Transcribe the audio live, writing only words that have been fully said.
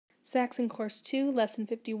Saxon Course 2, Lesson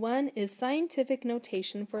 51 is Scientific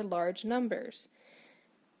Notation for Large Numbers.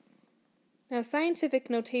 Now, scientific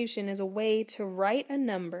notation is a way to write a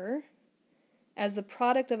number as the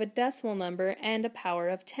product of a decimal number and a power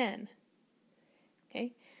of 10.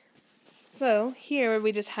 Okay, so here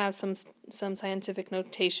we just have some scientific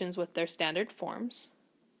notations with their standard forms.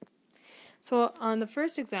 So on the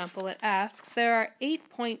first example, it asks, there are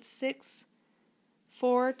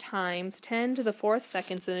 8.64 times 10 to the 4th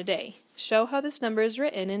seconds in a day. Show how this number is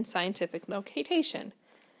written in scientific notation.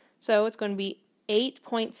 So it's going to be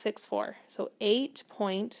 8.64. So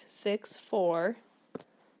 8.64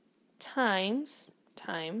 times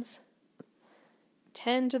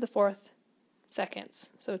 10 to the 4th seconds.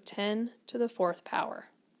 So 10 to the 4th power.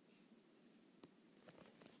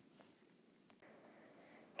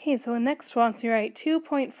 Okay, so next wants me to write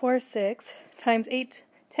 2.46 times 10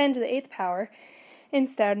 to the 8th power in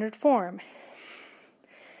standard form.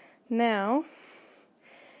 Now,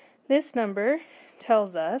 this number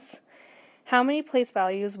tells us how many place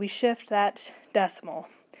values we shift that decimal.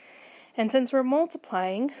 And since we're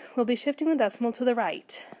multiplying, we'll be shifting the decimal to the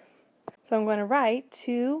right. So I'm going to write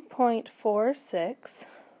 2.46.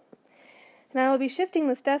 Now I will be shifting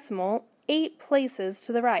this decimal 8 places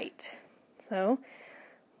to the right. So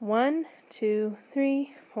 1, 2,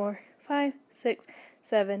 3, 4, 5, 6,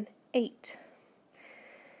 7, 8.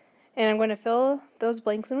 And I'm going to fill those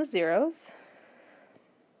blanks in with zeros.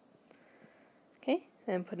 Okay,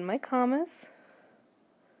 and put in my commas.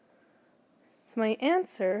 So my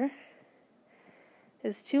answer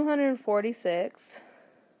is 246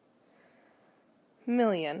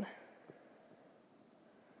 million.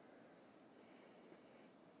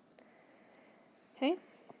 Okay,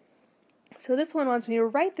 so this one wants me to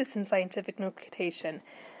write this in scientific notation.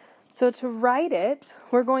 So to write it,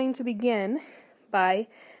 we're going to begin by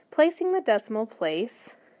placing the decimal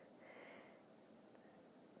place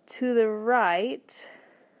to the right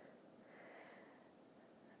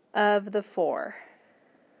of the 4.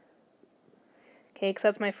 Okay, because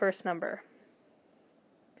that's my first number.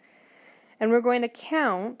 And we're going to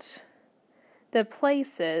count the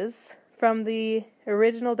places from the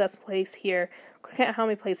original decimal place here. Count how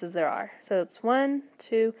many places there are. So it's 1,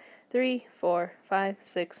 2, 3, 4, 5,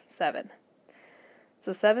 6, 7.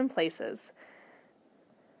 So 7 places.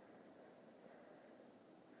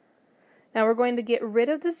 Now we're going to get rid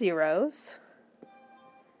of the zeros.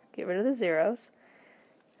 Get rid of the zeros.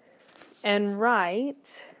 And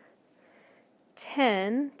write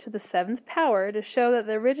 10 to the 7th power to show that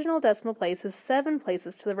the original decimal place is 7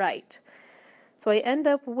 places to the right. So I end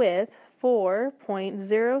up with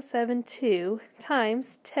 4.072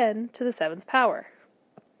 times 10 to the 7th power.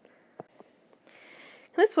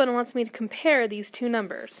 This one wants me to compare these two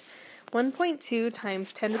numbers. 1.2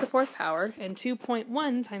 times 10 to the 4th power and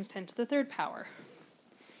 2.1 times 10 to the 3rd power.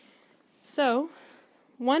 So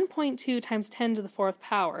 1.2 times 10 to the 4th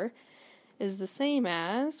power is the same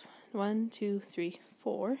as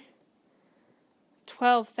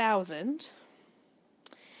 12,000.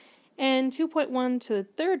 And 2.1 to the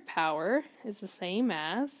 3rd power is the same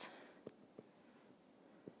as,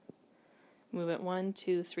 move it 1,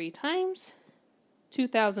 2, 3 times,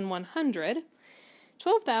 2,100.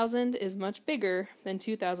 12,000 is much bigger than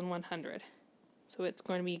 2,100, so it's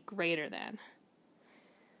going to be greater than.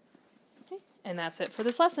 Okay. And that's it for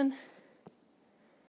this lesson.